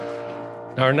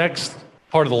Our next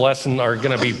part of the lesson are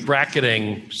going to be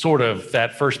bracketing sort of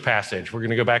that first passage. We're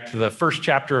going to go back to the first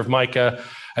chapter of Micah,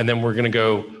 and then we're going to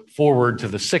go forward to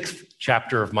the sixth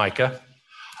chapter of Micah.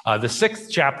 The sixth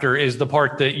chapter is the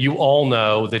part that you all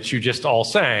know, that you just all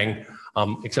sang,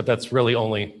 except that's really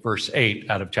only verse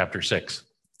 8 out of chapter 6.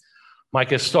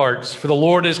 Micah starts, "For the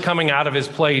Lord is coming out of his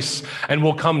place and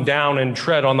will come down and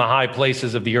tread on the high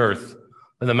places of the earth,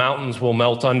 and the mountains will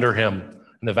melt under him,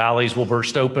 and the valleys will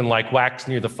burst open like wax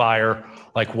near the fire,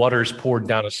 like waters poured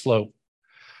down a slope.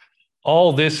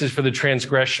 All this is for the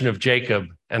transgression of Jacob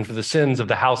and for the sins of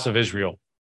the house of Israel.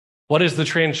 What is the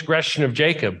transgression of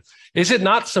Jacob? Is it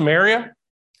not Samaria?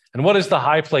 And what is the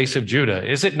high place of Judah?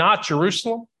 Is it not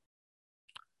Jerusalem?"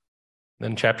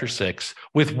 Then chapter 6,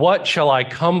 "With what shall I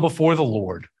come before the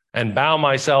Lord and bow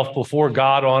myself before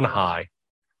God on high?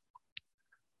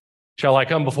 Shall I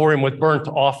come before him with burnt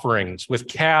offerings, with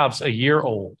calves a year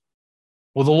old?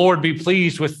 Will the Lord be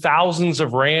pleased with thousands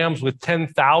of rams, with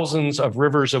 10,000s of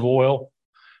rivers of oil?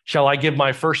 Shall I give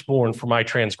my firstborn for my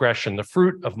transgression, the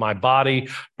fruit of my body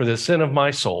for the sin of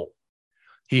my soul?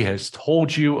 He has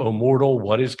told you, O mortal,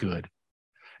 what is good.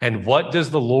 And what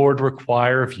does the Lord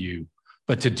require of you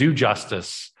but to do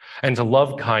justice and to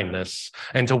love kindness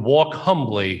and to walk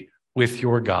humbly with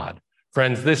your God?"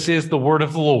 Friends, this is the word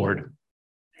of the Lord.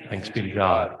 Thanks be to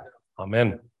God.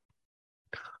 Amen.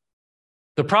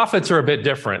 The prophets are a bit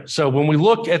different. So when we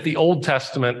look at the Old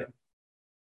Testament,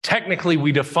 technically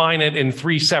we define it in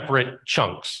three separate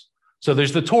chunks. So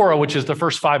there's the Torah, which is the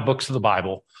first 5 books of the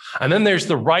Bible. And then there's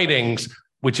the writings,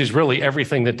 which is really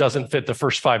everything that doesn't fit the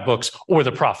first 5 books, or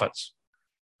the prophets.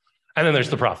 And then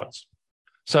there's the prophets.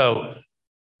 So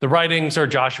the writings are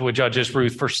Joshua, Judges,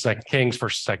 Ruth, 1st, 2nd Kings,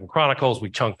 1st, 2nd Chronicles. We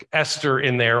chunk Esther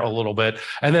in there a little bit.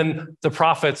 And then the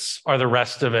prophets are the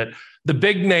rest of it. The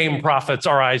big name prophets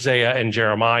are Isaiah and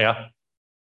Jeremiah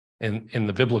in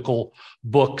the biblical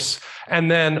books.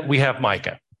 And then we have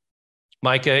Micah.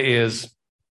 Micah is,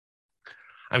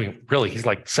 really, he's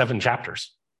like 7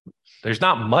 chapters. There's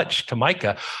not much to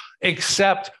Micah,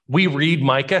 except we read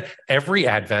Micah every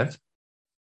Advent.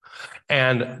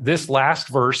 And this last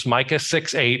verse, Micah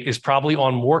 6:8, is probably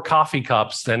on more coffee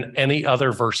cups than any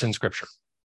other verse in Scripture.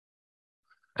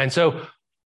 And so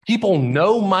people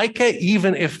know Micah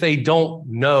even if they don't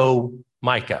know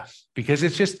Micah, because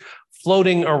it's just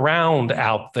floating around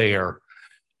out there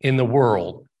in the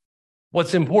world.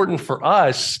 What's important for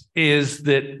us is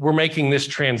that we're making this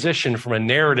transition from a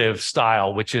narrative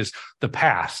style, which is the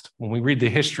past. When we read the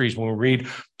histories, when we read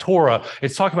Torah,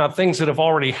 it's talking about things that have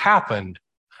already happened.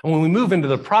 And when we move into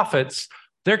the prophets,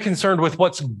 they're concerned with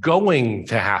what's going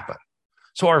to happen.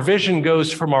 So our vision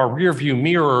goes from our rearview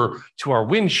mirror to our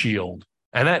windshield,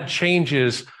 and that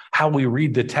changes how we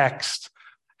read the text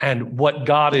and what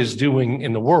God is doing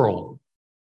in the world.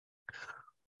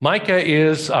 Micah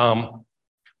is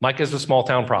a small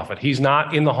town prophet. He's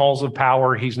not in the halls of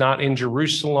power. He's not in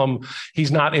Jerusalem.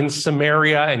 He's not in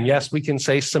Samaria. And yes, we can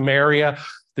say Samaria.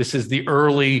 This is the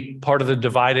early part of the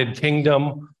divided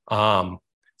kingdom.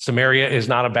 Samaria is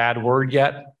not a bad word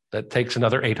yet. That takes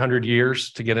another 800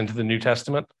 years to get into the New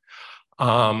Testament.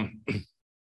 And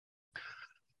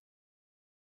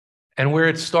where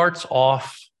it starts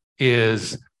off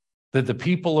is that the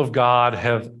people of God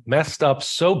have messed up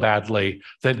so badly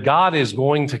that God is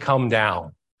going to come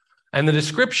down. And the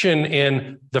description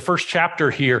in the first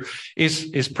chapter here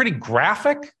is pretty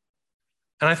graphic.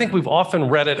 And I think we've often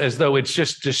read it as though it's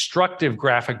just destructive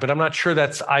graphic, but I'm not sure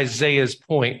that's Isaiah's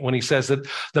point when he says that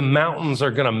the mountains are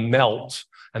going to melt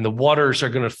and the waters are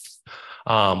going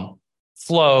to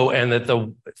flow and that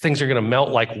the things are going to melt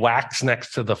like wax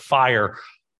next to the fire.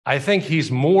 I think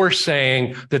he's more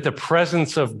saying that the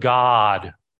presence of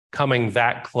God coming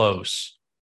that close,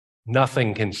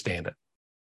 nothing can stand it.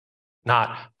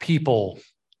 Not people,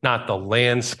 not the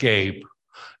landscape,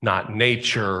 not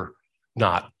nature,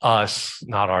 not us,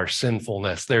 not our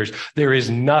sinfulness. There is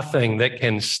nothing that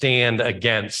can stand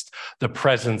against the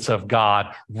presence of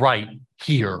God right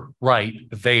here, right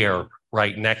there,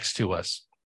 right next to us.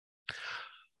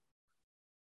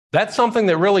 That's something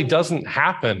that really doesn't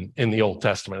happen in the Old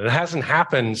Testament. It hasn't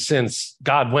happened since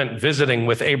God went visiting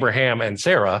with Abraham and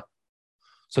Sarah.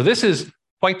 So this is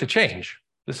quite the change.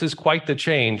 This is quite the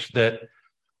change that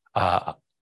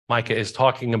Micah is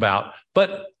talking about.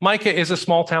 But Micah is a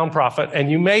small town prophet, and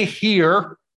you may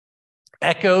hear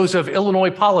echoes of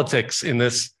Illinois politics in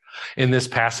this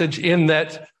passage, in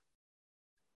that,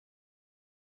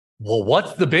 well,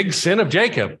 what's the big sin of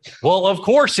Jacob? Well, of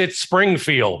course it's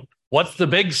Springfield. What's the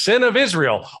big sin of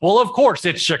Israel? Well, of course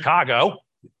it's Chicago.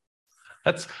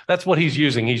 That's what he's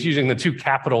using. He's using the 2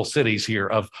 capital cities here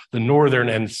of the northern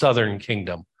and southern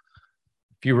kingdom.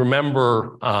 If you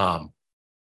remember,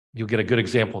 you'll get a good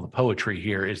example of the poetry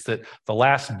here, is that the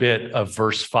last bit of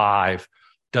verse 5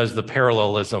 does the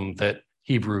parallelism that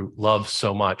Hebrew loves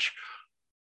so much.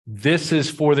 This is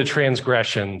for the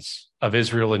transgressions of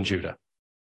Israel and Judah.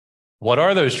 What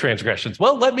are those transgressions?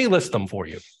 Well, let me list them for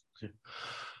you.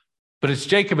 But it's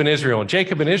Jacob and Israel, and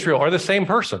Jacob and Israel are the same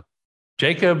person.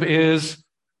 Jacob is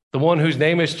the one whose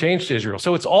name is changed to Israel.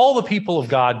 So it's all the people of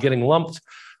God getting lumped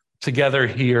together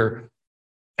here,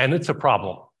 and it's a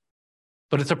problem.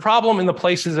 But it's a problem in the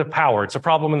places of power. It's a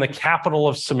problem in the capital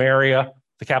of Samaria,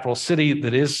 the capital city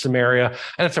that is Samaria,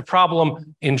 and it's a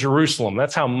problem in Jerusalem.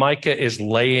 That's how Micah is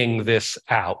laying this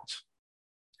out.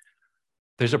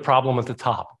 There's a problem at the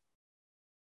top,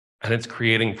 and it's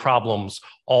creating problems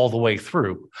all the way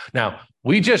through. Now,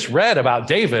 we just read about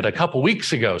David a couple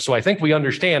weeks ago, so I think we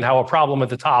understand how a problem at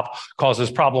the top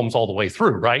causes problems all the way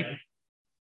through, right?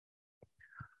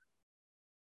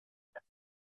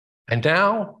 And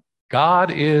now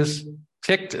God is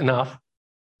ticked enough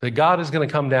that God is going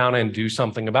to come down and do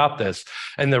something about this.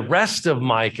 And the rest of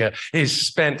Micah is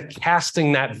spent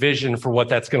casting that vision for what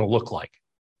that's going to look like.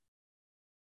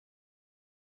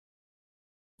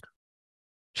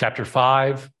 Chapter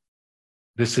 5,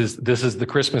 this is the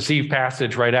Christmas Eve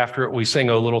passage. Right after it, we sing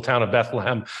O Little Town of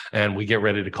Bethlehem, and we get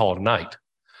ready to call it a night.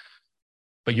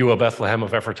 But you, O Bethlehem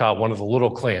of Ephratah, one of the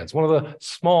little clans, one of the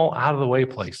small, out-of-the-way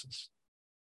places.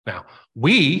 Now,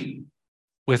 we,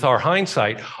 with our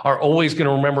hindsight, are always going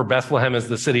to remember Bethlehem as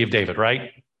the city of David,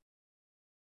 right?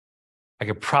 I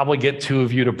could probably get two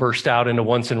of you to burst out into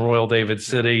once in Royal David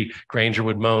City. Granger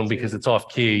would moan because it's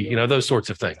off key, those sorts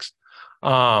of things.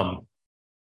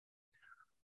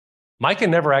 Micah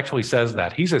never actually says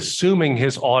that. He's assuming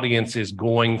his audience is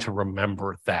going to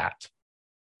remember that.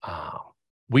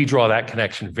 We draw that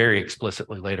connection very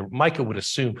explicitly later. Micah would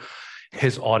assume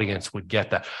his audience would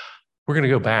get that. We're going to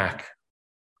go back.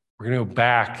 We're going to go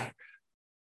back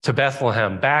to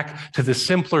Bethlehem, back to the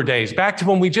simpler days, back to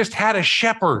when we just had a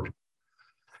shepherd.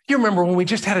 You remember when we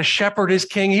just had a shepherd as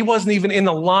king? He wasn't even in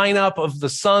the lineup of the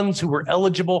sons who were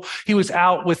eligible. He was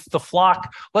out with the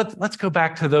flock. Let's go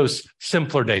back to those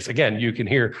simpler days. Again, you can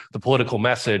hear the political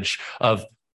message of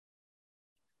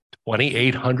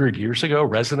 2,800 years ago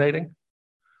resonating.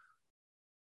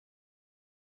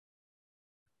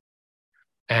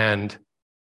 And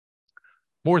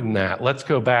more than that, let's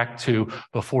go back to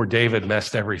before David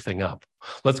messed everything up.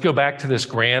 Let's go back to this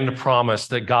grand promise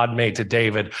that God made to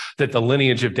David, that the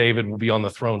lineage of David will be on the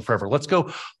throne forever. Let's go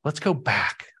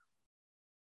back.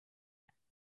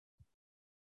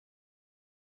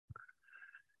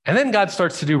 And then God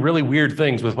starts to do really weird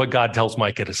things with what God tells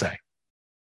Micah to say.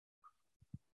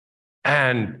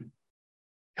 And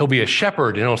he'll be a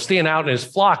shepherd, and he'll stand out in his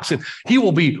flocks, and he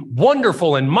will be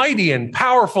wonderful and mighty and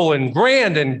powerful and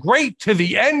grand and great to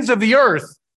the ends of the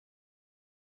earth.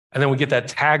 And then we get that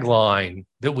tagline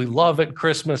that we love at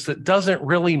Christmas that doesn't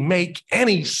really make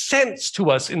any sense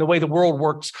to us in the way the world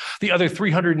works the other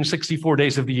 364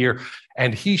 days of the year.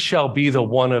 And he shall be the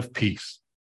one of peace.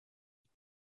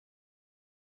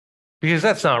 Because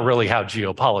that's not really how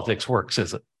geopolitics works,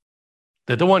 is it?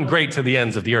 That the one great to the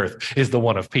ends of the earth is the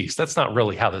one of peace. That's not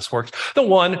really how this works. The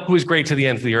one who is great to the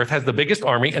ends of the earth has the biggest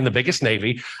army and the biggest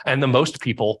navy and the most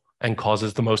people and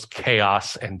causes the most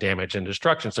chaos and damage and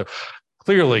destruction. So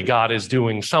clearly God is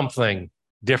doing something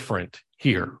different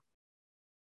here.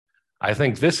 I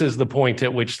think this is the point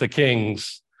at which the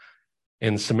kings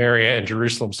in Samaria and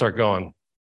Jerusalem start going,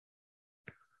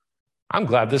 I'm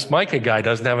glad this Micah guy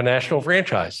doesn't have a national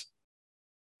franchise.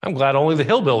 I'm glad only the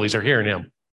hillbillies are hearing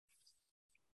him.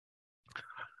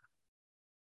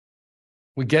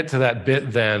 We get to that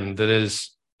bit then that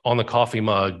is on the coffee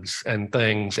mugs and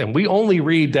things, and we only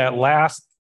read that last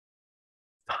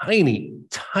tiny,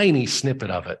 tiny snippet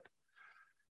of it.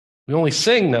 We only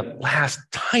sing that last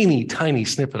tiny, tiny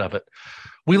snippet of it.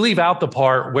 We leave out the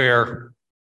part where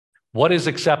what is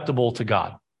acceptable to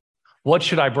God? What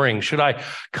should I bring? Should I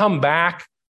come back?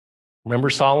 Remember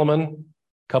Solomon?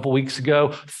 A couple weeks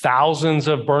ago, thousands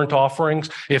of burnt offerings.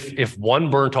 If one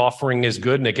burnt offering is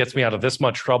good and it gets me out of this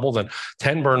much trouble, then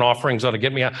 10 burnt offerings ought to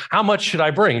get me out. How much should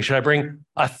I bring? Should I bring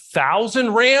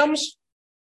 1,000 rams?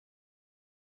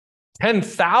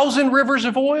 10,000 rivers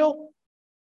of oil?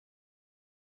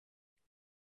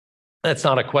 That's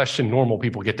not a question normal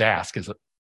people get to ask, is it?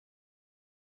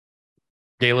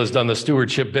 Gayla's done the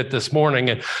stewardship bit this morning,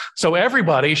 and so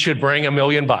everybody should bring $1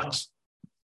 million.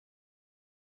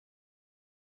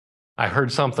 I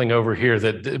heard something over here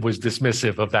that was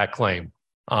dismissive of that claim.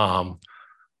 Right?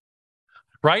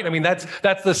 I mean, that's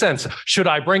the sense. Should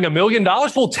I bring $1 million? Well,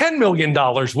 $10 million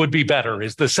would be better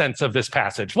is the sense of this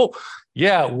passage. Well,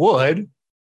 yeah, it would.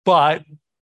 But,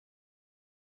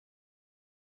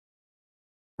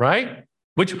 right?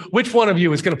 Which one of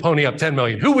you is going to pony up 10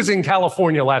 million? Who was in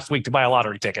California last week to buy a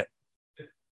lottery ticket?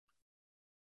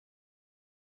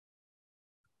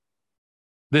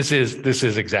 This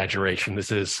is exaggeration.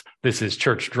 This is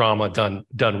church drama done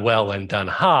well and done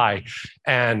high.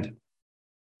 And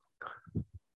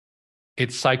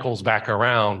it cycles back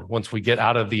around once we get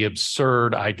out of the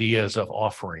absurd ideas of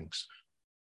offerings.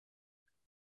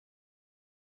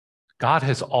 God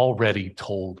has already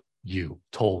told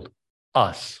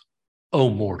us, O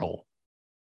mortal,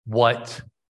 what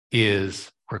is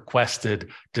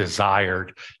requested,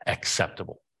 desired,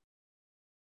 acceptable.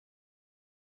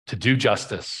 To do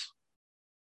justice,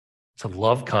 to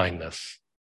love kindness,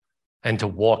 and to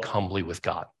walk humbly with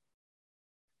God.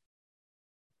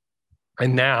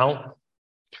 And now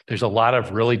there's a lot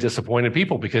of really disappointed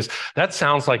people because that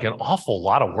sounds like an awful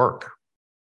lot of work.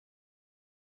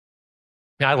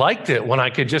 Now, I liked it when I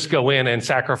could just go in and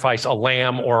sacrifice a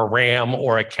lamb or a ram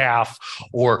or a calf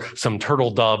or some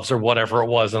turtle doves or whatever it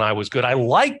was, and I was good. I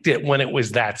liked it when it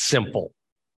was that simple,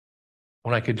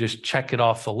 when I could just check it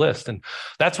off the list. And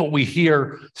that's what we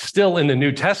hear still in the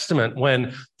New Testament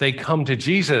when they come to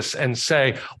Jesus and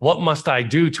say, what must I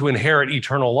do to inherit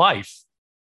eternal life?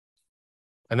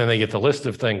 And then they get the list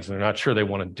of things and they're not sure they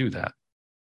want to do that.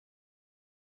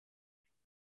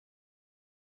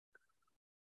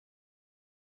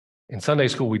 In Sunday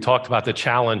school, we talked about the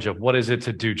challenge of what is it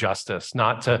to do justice,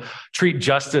 not to treat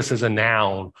justice as a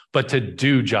noun, but to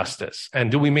do justice. And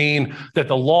do we mean that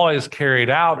the law is carried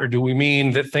out, or do we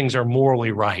mean that things are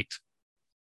morally right?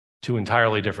 Two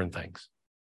entirely different things.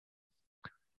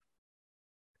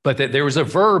 But that there was a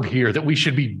verb here that we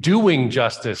should be doing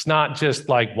justice, not just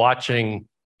like watching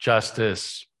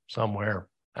justice somewhere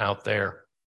out there.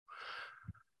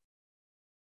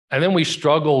 And then we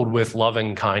struggled with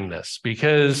loving kindness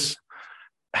because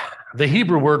the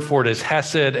Hebrew word for it is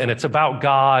hesed, and it's about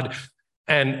God.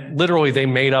 And literally, they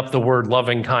made up the word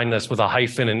loving kindness with a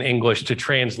hyphen in English to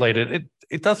translate it.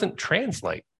 It doesn't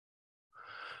translate.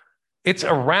 It's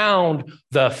around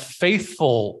the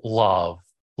faithful love,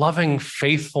 loving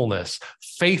faithfulness,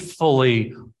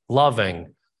 faithfully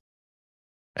loving.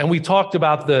 And we talked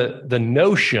about the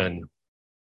notion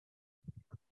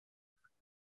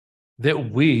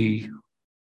that we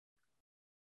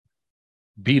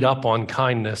beat up on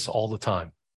kindness all the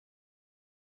time.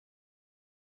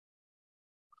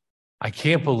 I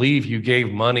can't believe you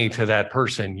gave money to that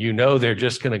person. You know they're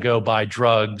just going to go buy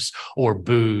drugs or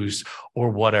booze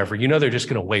or whatever. You know they're just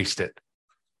going to waste it.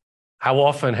 How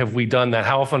often have we done that?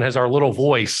 How often has our little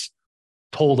voice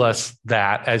told us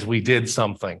that as we did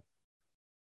something?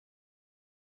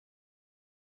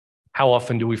 How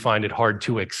often do we find it hard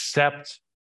to accept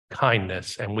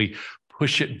kindness and we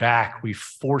push it back, we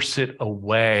force it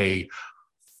away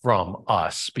from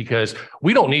us because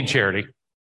we don't need charity.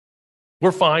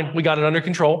 We're fine. We got it under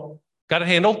control, got it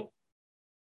handled.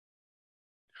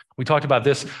 We talked about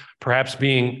this perhaps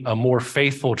being a more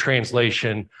faithful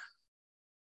translation.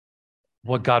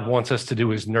 What God wants us to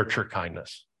do is nurture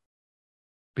kindness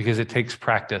because it takes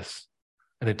practice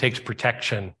and it takes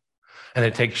protection and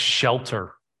it takes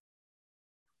shelter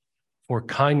for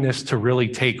kindness to really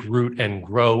take root and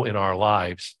grow in our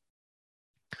lives.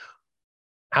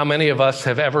 How many of us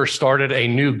have ever started a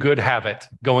new good habit,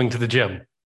 going to the gym,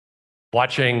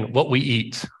 watching what we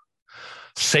eat,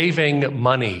 saving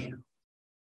money,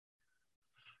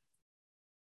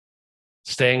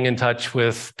 staying in touch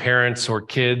with parents or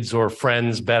kids or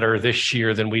friends better this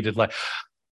year than we did last?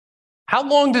 How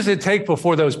long does it take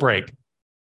before those break?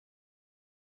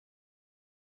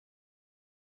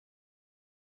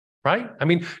 Right? I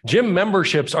mean, gym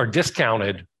memberships are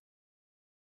discounted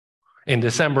in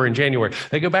December and January.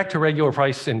 They go back to regular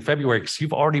price in February because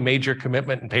you've already made your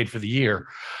commitment and paid for the year.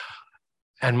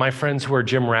 And my friends who are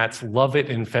gym rats love it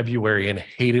in February and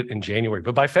hate it in January.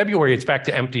 But by February, it's back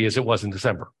to empty as it was in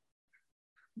December.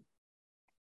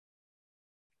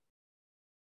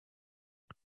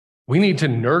 We need to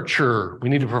nurture, we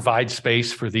need to provide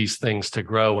space for these things to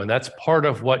grow. And that's part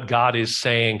of what God is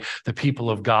saying the people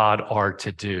of God are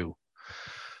to do.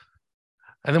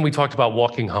 And then we talked about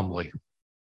walking humbly.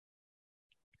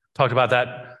 Talked about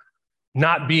that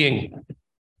not being,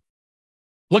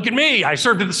 look at me, I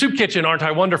served at the soup kitchen, aren't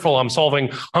I wonderful? I'm solving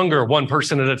hunger one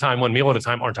person at a time, one meal at a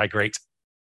time, aren't I great?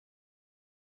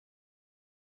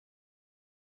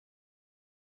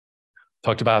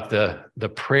 Talked about the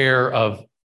prayer of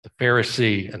the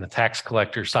Pharisee and the tax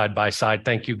collector side by side.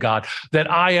 Thank you, God, that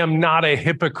I am not a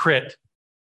hypocrite.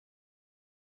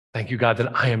 Thank you, God,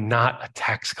 that I am not a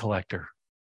tax collector.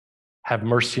 Have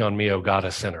mercy on me, O God,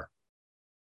 a sinner.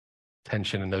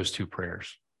 tension in those two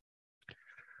prayers.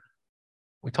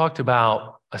 We talked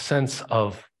about a sense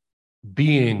of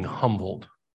being humbled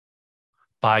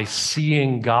by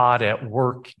seeing God at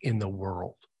work in the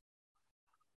world.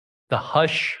 The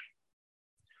hush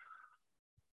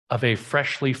of a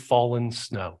freshly fallen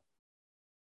snow,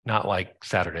 not like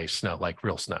Saturday snow, like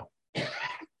real snow.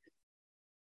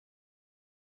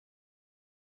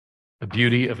 The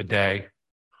beauty of a day,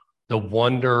 the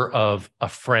wonder of a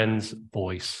friend's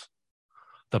voice,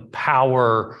 the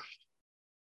power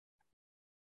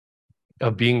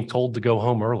of being told to go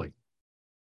home early,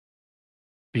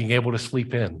 being able to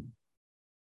sleep in,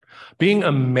 being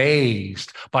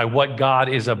amazed by what God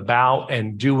is about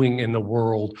and doing in the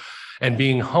world, and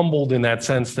being humbled in that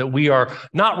sense that we are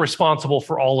not responsible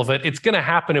for all of it. It's going to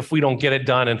happen if we don't get it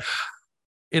done, and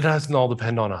it doesn't all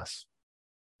depend on us.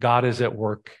 God is at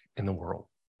work in the world.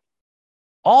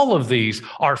 All of these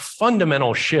are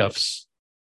fundamental shifts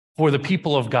for the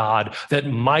people of God that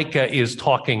Micah is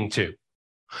talking to.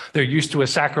 They're used to a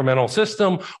sacramental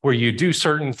system where you do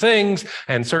certain things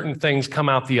and certain things come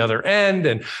out the other end.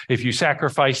 And if you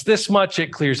sacrifice this much,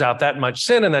 it clears out that much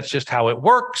sin, and that's just how it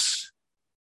works.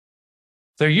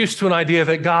 They're used to an idea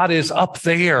that God is up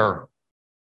there.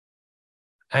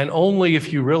 And only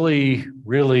if you really,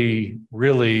 really,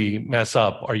 really mess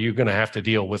up are you going to have to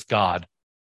deal with God.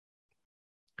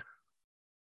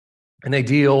 And they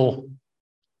deal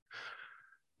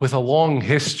with a long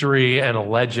history and a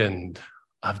legend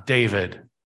of David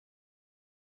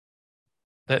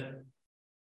that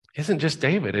isn't just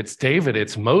David,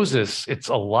 it's Moses, it's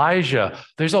Elijah.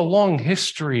 There's a long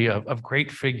history of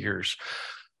great figures.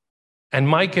 And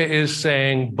Micah is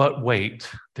saying, but wait,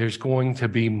 there's going to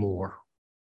be more.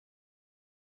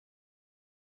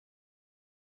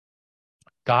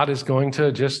 God is going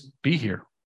to just be here,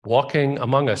 walking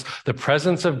among us. The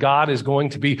presence of God is going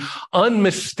to be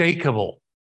unmistakable.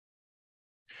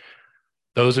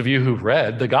 Those of you who've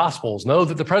read the Gospels know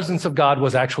that the presence of God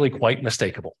was actually quite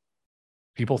mistakable.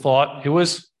 People thought it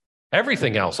was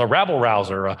everything else, a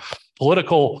rabble-rouser, a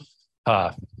political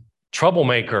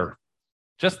troublemaker,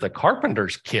 just the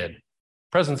carpenter's kid.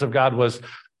 The presence of God was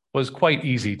quite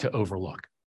easy to overlook.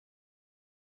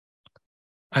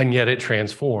 And yet it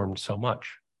transformed so much.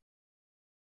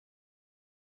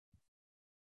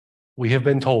 We have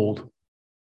been told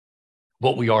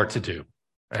what we are to do.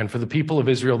 And for the people of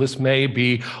Israel, this may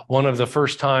be one of the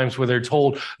first times where they're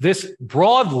told this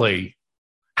broadly,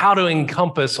 how to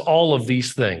encompass all of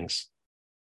these things.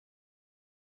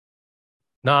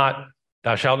 Not,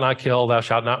 thou shalt not kill, thou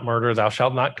shalt not murder, thou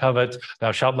shalt not covet,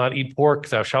 thou shalt not eat pork,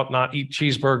 thou shalt not eat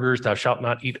cheeseburgers, thou shalt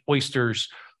not eat oysters,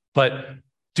 but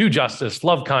do justice,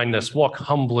 love kindness, walk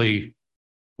humbly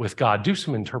with God, do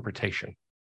some interpretation.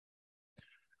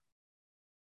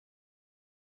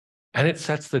 And it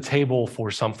sets the table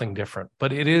for something different.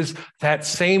 But it is that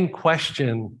same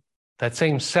question, that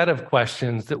same set of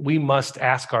questions that we must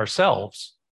ask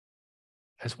ourselves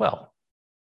as well.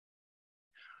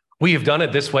 We have done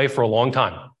it this way for a long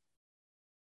time.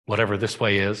 Whatever this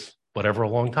way is, whatever a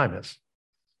long time is.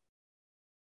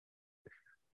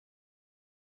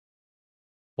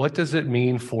 What does it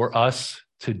mean for us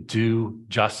to do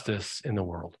justice in the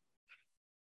world?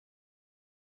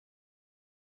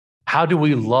 How do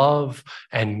we love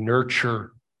and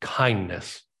nurture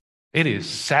kindness? It is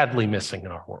sadly missing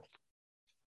in our world.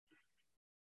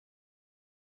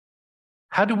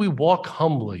 How do we walk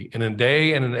humbly in a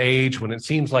day and an age when it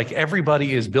seems like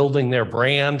everybody is building their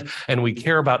brand and we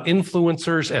care about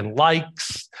influencers and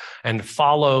likes and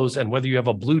follows and whether you have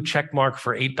a blue check mark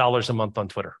for $8 a month on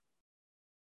Twitter?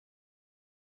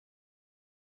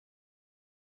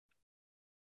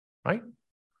 Right?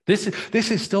 This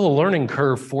is still a learning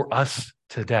curve for us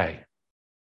today.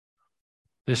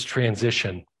 This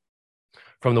transition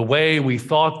from the way we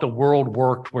thought the world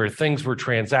worked, where things were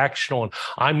transactional and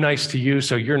I'm nice to you,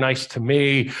 so you're nice to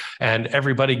me, and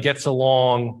everybody gets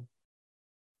along,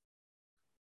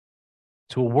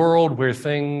 to a world where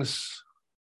things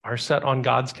are set on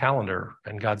God's calendar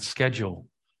and God's schedule,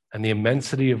 and the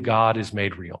immensity of God is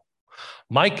made real.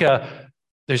 Micah,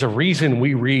 there's a reason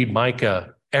we read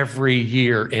Micah every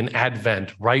year in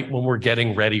Advent, right when we're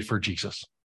getting ready for Jesus.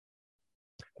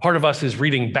 Part of us is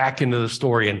reading back into the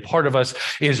story, and part of us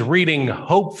is reading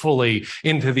hopefully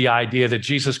into the idea that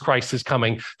Jesus Christ is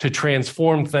coming to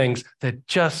transform things that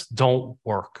just don't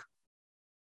work.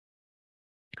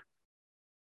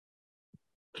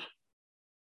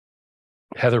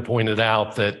 Heather pointed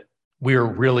out that we're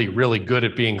really, really good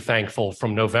at being thankful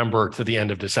from November to the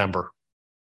end of December.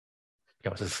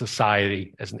 As a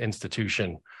society, as an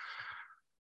institution.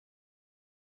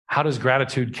 How does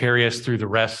gratitude carry us through the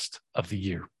rest of the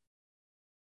year?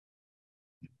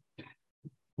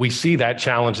 We see that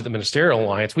challenge at the Ministerial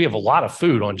Alliance. We have a lot of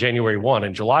food on January 1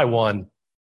 and July 1,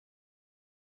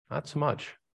 not so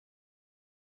much.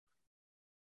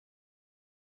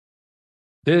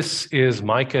 This is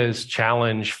Micah's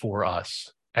challenge for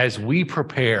us as we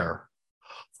prepare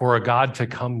for a God to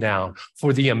come down,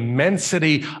 for the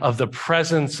immensity of the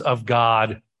presence of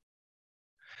God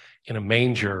in a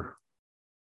manger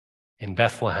in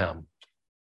Bethlehem,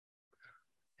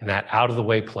 in that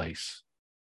out-of-the-way place.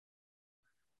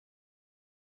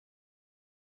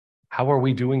 How are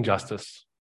we doing justice,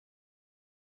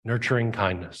 nurturing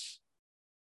kindness,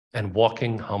 and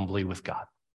walking humbly with God?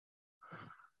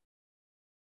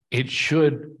 It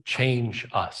should change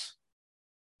us,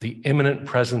 the imminent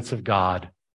presence of God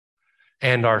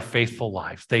and our faithful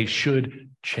lives. They should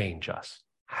change us.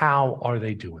 How are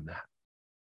they doing that?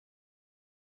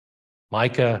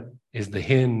 Micah is the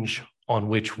hinge on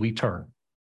which we turn.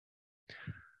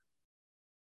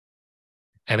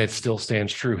 And it still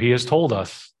stands true. He has told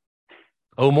us,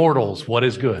 O mortals, what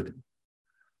is good?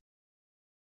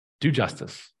 Do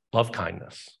justice, love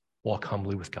kindness, walk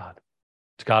humbly with God.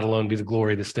 To God alone be the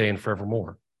glory this day and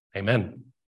forevermore. Amen.